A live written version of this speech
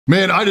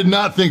Man, I did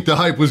not think the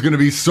hype was going to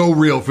be so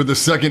real for the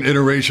second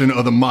iteration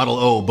of the Model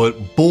O,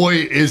 but boy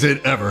is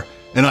it ever.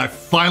 And I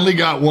finally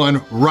got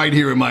one right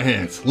here in my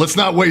hands. Let's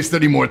not waste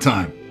any more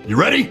time. You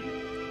ready?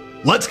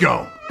 Let's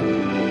go.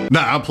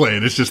 Nah, I'm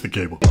playing. It's just the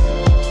cable.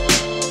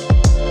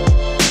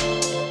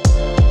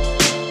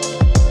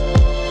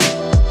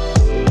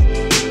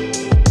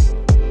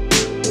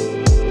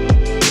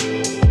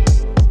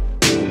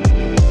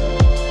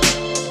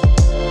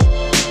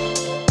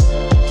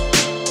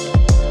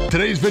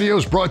 Today's video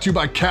is brought to you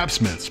by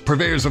Capsmiths,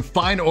 purveyors of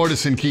fine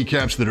artisan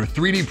keycaps that are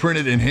 3D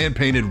printed and hand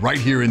painted right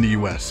here in the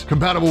US.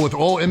 Compatible with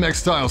all MX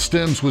style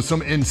stems with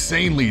some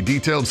insanely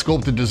detailed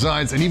sculpted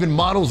designs and even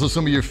models of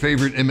some of your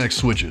favorite MX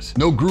switches.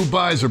 No group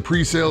buys or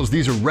pre-sales,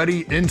 these are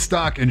ready, in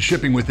stock, and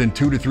shipping within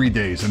 2 to 3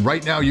 days. And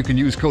right now you can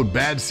use code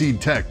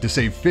BadSeedTech to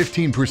save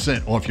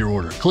 15% off your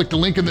order. Click the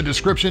link in the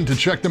description to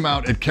check them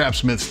out at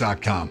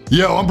capsmiths.com.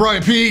 Yo, I'm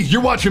Brian P.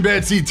 You're watching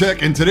BadSeed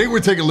Tech, and today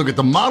we're taking a look at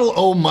the Model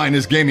O-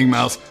 gaming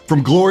mouse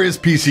from Glorious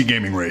PC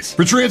Gaming Race.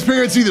 For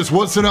transparency, this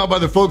was sent out by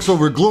the folks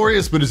over at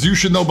Glorious, but as you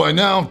should know by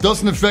now,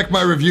 doesn't affect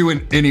my review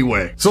in any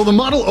way. So the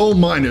Model O-,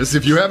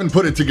 if you haven't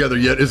put it together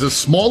yet, is a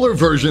smaller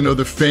version of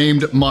the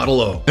famed Model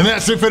O. And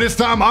that's it for this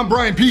time. I'm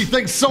Brian P.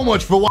 Thanks so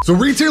much for watching. So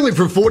retailing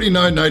for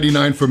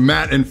 $49.99 for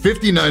matte and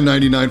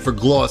 $59.99 for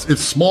gloss,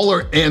 it's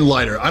smaller and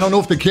lighter. I don't know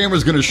if the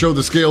camera's gonna show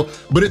the scale,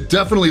 but it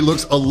definitely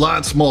looks a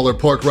lot smaller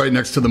parked right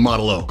next to the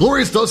Model O.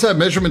 Glorious does have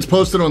measurements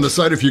posted on the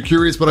site if you're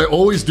curious, but I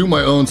always do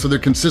my own so they're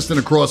consistent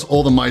across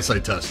all the mice I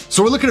test.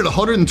 So we're looking at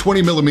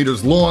 120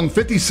 millimeters long,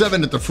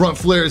 57 at the front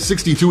flare,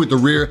 62 at the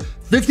rear,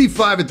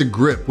 55 at the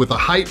grip with a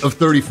height of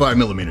 35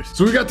 millimeters.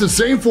 So we got the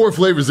same 4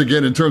 flavors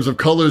again in terms of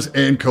colors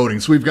and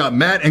coatings. So we've got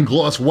matte and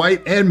gloss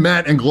white and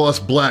matte and gloss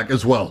black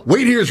as well.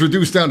 Weight here is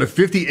reduced down to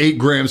 58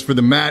 grams for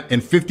the matte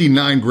and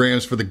 59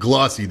 grams for the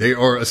glossy. They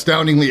are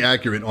astoundingly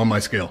accurate on my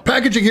scale.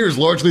 Packaging here is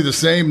largely the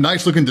same.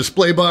 Nice looking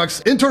display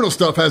box. Internal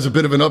stuff has a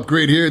bit of an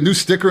upgrade here. New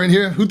sticker in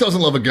here. Who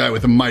doesn't love a guy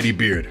with a mighty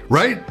beard,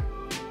 right?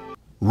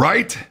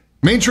 Right?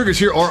 Main triggers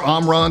here are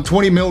Omron,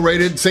 20 mil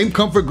rated, same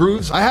comfort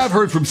grooves. I have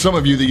heard from some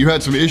of you that you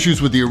had some issues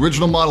with the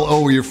original Model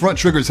O where your front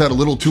triggers had a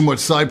little too much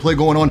side play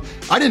going on.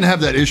 I didn't have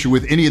that issue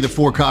with any of the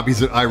 4 copies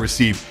that I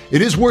received.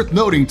 It is worth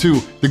noting too,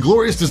 the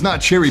Glorious does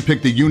not cherry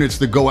pick the units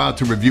that go out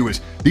to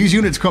reviewers. These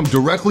units come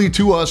directly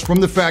to us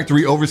from the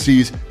factory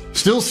overseas,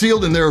 still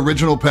sealed in their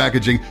original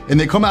packaging, and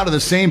they come out of the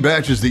same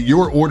batches that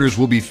your orders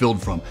will be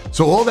filled from.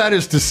 So all that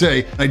is to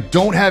say, I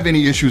don't have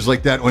any issues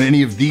like that on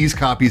any of these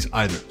copies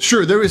either.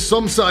 Sure, there is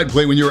some side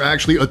play when you're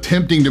actually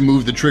attempting to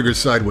move the triggers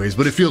sideways,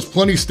 but it feels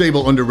plenty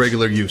stable under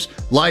regular use.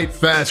 Light,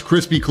 fast,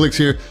 crispy clicks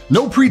here,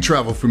 no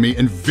pre-travel for me,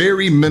 and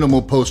very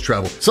minimal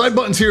post-travel. Side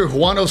buttons here,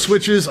 Huano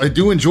switches, I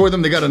do enjoy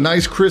them. They got a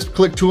nice crisp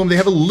click to them. They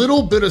have a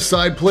little bit of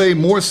side play,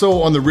 more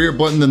so on the rear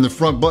button than the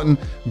front button.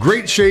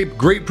 Great shape,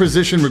 great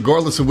precision,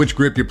 regardless of which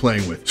grip you're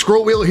playing with.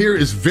 Scroll wheel here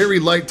is very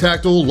light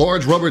tactile,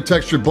 large rubber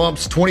textured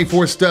bumps,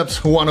 24 steps,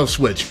 Huano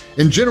switch.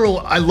 In general,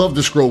 I love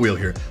the scroll wheel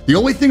here. The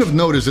only thing of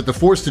note is that the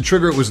force to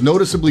trigger was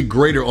noticeably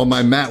greater on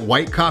my matte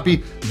white copy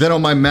than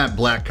on my matte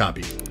black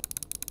copy.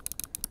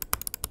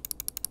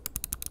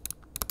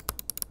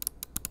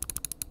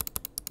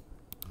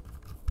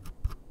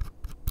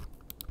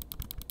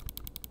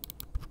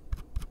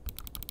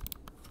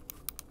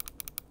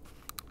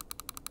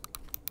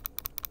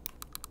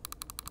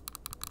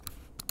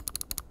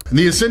 And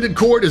the Ascended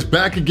cord is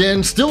back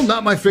again. Still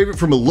not my favorite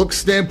from a look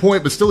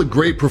standpoint, but still a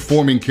great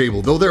performing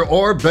cable. Though there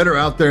are better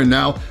out there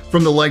now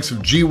from the likes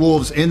of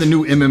G-Wolves and the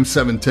new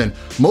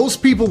MM710.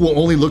 Most people will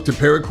only look to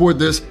paracord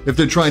this if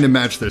they're trying to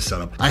match their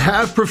setup. I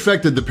have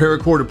perfected the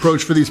paracord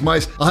approach for these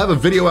mice. I'll have a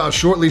video out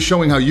shortly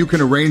showing how you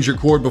can arrange your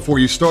cord before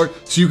you start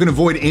so you can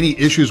avoid any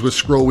issues with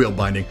scroll wheel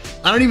binding.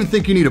 I don't even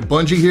think you need a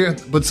bungee here,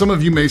 but some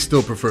of you may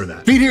still prefer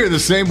that. Feet here are the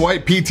same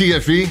white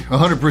PTFE,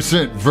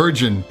 100%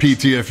 virgin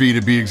PTFE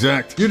to be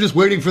exact. You're just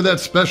waiting for that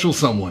special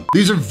someone.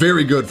 These are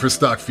very good for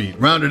stock feet.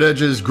 Rounded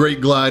edges, great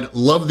glide.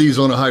 Love these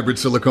on a hybrid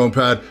silicone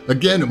pad.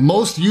 Again,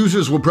 most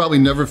users will probably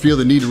never feel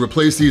the need to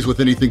replace these with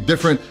anything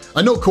different.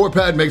 I know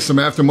Corepad makes some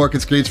aftermarket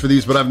skates for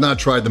these, but I've not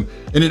tried them.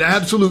 And an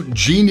absolute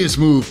genius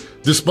move.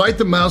 Despite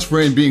the mouse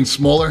frame being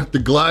smaller, the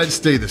glides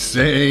stay the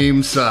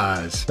same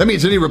size. That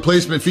means any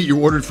replacement feet you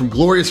ordered from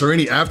Glorious or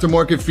any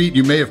aftermarket feet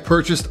you may have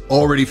purchased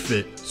already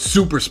fit.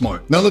 Super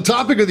smart. Now the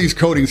topic of these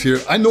coatings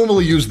here, I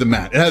normally use the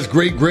matte. It has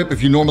great grip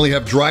if you normally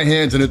have dry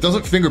hands, and it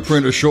doesn't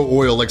fingerprint or show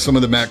oil like some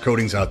of the matte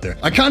coatings out there.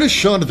 I kind of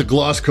shunned the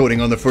gloss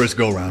coating on the first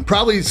go round,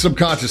 probably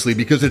subconsciously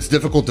because it's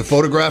difficult to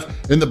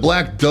photograph and the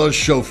black does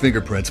show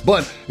fingerprints,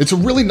 but it's a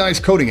really nice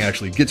coating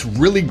actually. Gets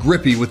really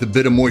grippy with a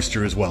bit of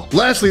moisture as well.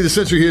 Lastly, the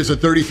sensor here is a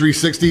 33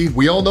 360.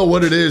 We all know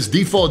what it is.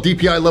 Default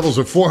DPI levels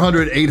are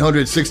 400, 800,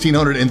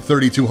 1600, and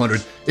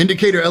 3200.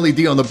 Indicator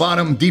LED on the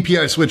bottom,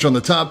 DPI switch on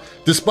the top.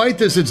 Despite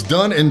this, it's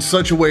done in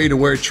such a way to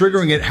where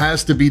triggering it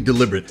has to be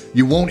deliberate.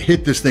 You won't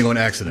hit this thing on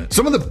accident.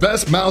 Some of the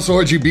best mouse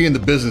RGB in the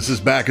business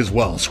is back as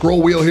well.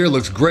 Scroll wheel here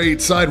looks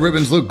great. Side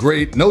ribbons look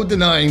great. No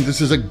denying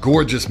this is a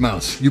gorgeous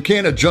mouse. You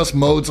can't adjust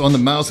modes on the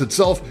mouse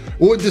itself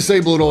or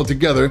disable it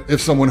altogether if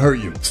someone hurt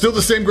you. Still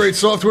the same great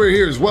software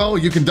here as well.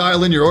 You can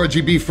dial in your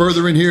RGB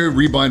further in here,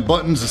 rebind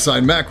buttons,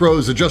 assign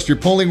macros, adjust your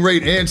polling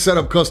rate, and set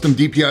up custom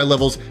DPI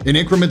levels in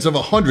increments of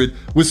 100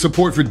 with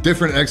support for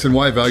different X and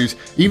Y values.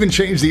 Even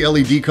change the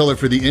LED color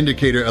for the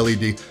indicator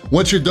LED.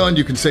 Once you're done,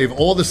 you can save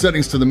all the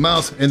settings to the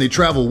mouse and they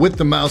travel with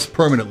the mouse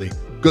permanently.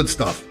 Good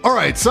stuff. All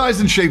right, size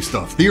and shape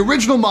stuff. The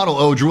original Model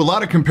O drew a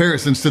lot of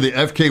comparisons to the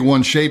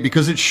FK1 shape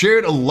because it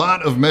shared a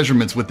lot of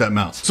measurements with that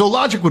mouse. So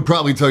logic would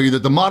probably tell you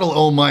that the Model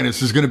O-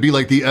 is going to be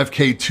like the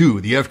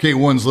FK2, the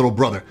FK1's little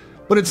brother.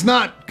 But it's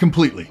not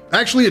completely.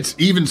 Actually, it's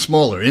even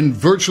smaller in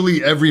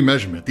virtually every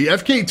measurement. The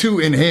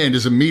FK2 in hand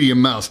is a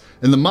medium mouse,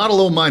 and the Model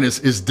O-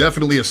 is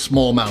definitely a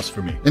small mouse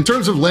for me. In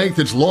terms of length,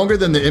 it's longer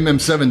than the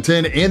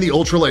MM710 and the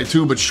Ultralight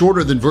 2, but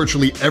shorter than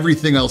virtually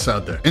everything else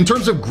out there. In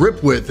terms of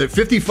grip width, at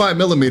 55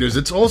 millimeters,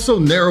 it's also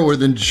narrower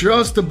than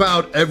just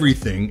about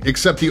everything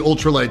except the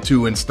Ultralight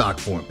 2 in stock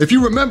form. If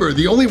you remember,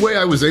 the only way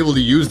I was able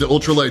to use the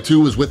Ultralight 2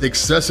 was with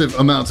excessive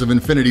amounts of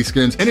infinity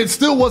skins, and it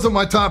still wasn't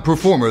my top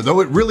performer, though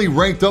it really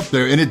ranked up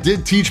there, and it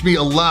did teach me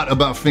a lot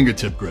about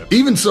fingertip grip.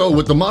 Even so,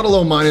 with the Model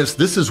O-,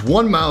 this is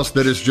one mouse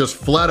that is just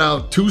flat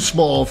out too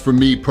small for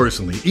me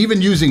personally.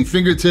 Even using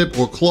fingertip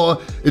or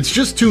claw, it's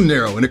just too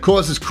narrow and it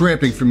causes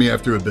cramping for me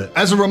after a bit.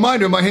 As a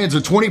reminder, my hands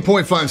are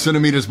 20.5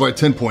 centimeters by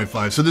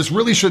 10.5, so this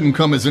really shouldn't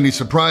come as any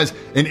surprise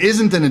and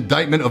isn't an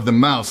indictment of the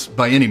mouse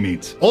by any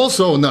means.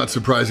 Also, not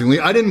surprisingly,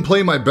 I didn't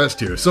play my best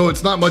here, so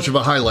it's not much of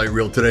a highlight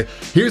reel today.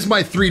 Here's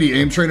my 3D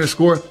aim trainer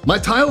score. My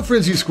Tile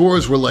Frenzy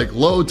scores were like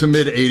low to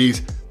mid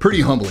 80s.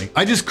 Pretty humbling.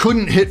 I just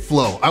couldn't hit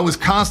flow. I was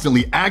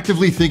constantly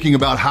actively thinking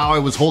about how I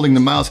was holding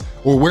the mouse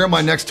or where my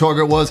next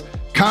target was,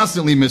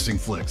 constantly missing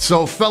flicks.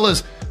 So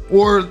fellas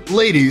or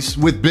ladies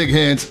with big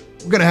hands,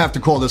 we're gonna have to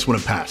call this one a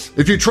pass.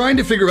 If you're trying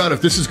to figure out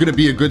if this is gonna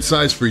be a good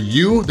size for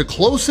you, the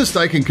closest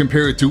I can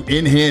compare it to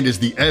in hand is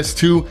the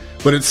S2,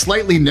 but it's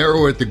slightly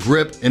narrower at the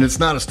grip and it's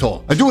not as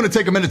tall. I do want to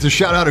take a minute to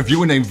shout out a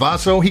viewer named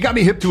Vaso. He got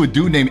me hip to a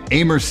dude named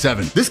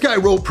Aimer7. This guy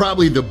wrote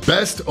probably the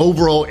best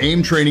overall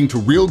aim training to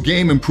real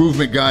game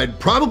improvement guide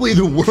probably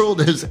the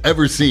world has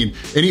ever seen.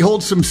 And he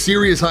holds some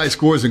serious high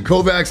scores in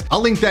Kovacs.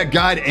 I'll link that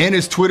guide and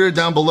his Twitter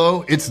down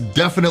below. It's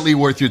definitely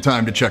worth your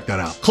time to check that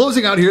out.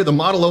 Closing out here, the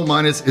Model O-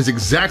 is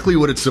exactly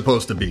what it's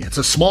supposed to be. It's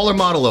a smaller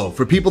Model O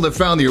for people that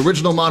found the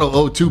original Model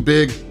O too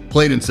big.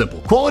 Plain and simple.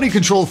 Quality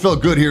control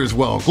felt good here as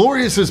well.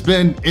 Glorious has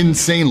been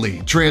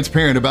insanely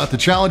transparent about the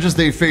challenges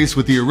they faced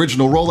with the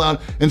original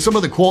rollout and some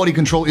of the quality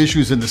control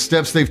issues and the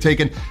steps they've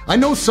taken. I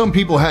know some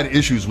people had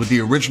issues with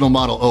the original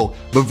Model O,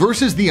 but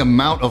versus the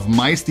amount of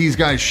mice these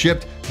guys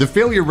shipped, the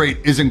failure rate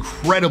is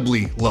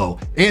incredibly low,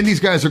 and these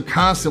guys are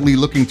constantly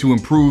looking to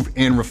improve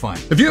and refine.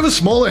 If you have a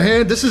smaller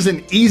hand, this is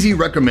an easy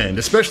recommend,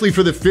 especially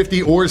for the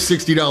 $50 or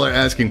 $60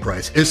 asking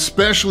price,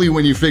 especially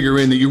when you figure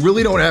in that you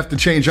really don't have to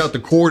change out the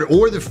cord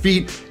or the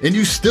feet, and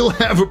you still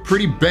have a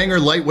pretty banger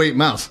lightweight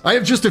mouse. I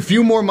have just a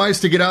few more mice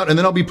to get out, and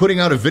then I'll be putting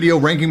out a video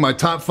ranking my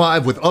top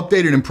 5 with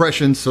updated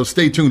impressions, so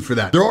stay tuned for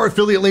that. There are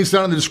affiliate links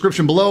down in the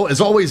description below.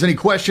 As always, any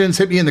questions,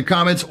 hit me in the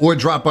comments or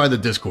drop by the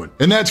Discord.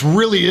 And that's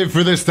really it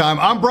for this time.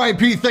 I'm Brian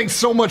P. Thanks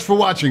so much for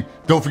watching.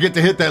 Don't forget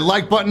to hit that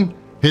like button,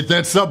 hit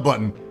that sub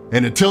button,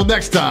 and until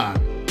next time,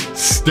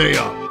 stay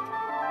up.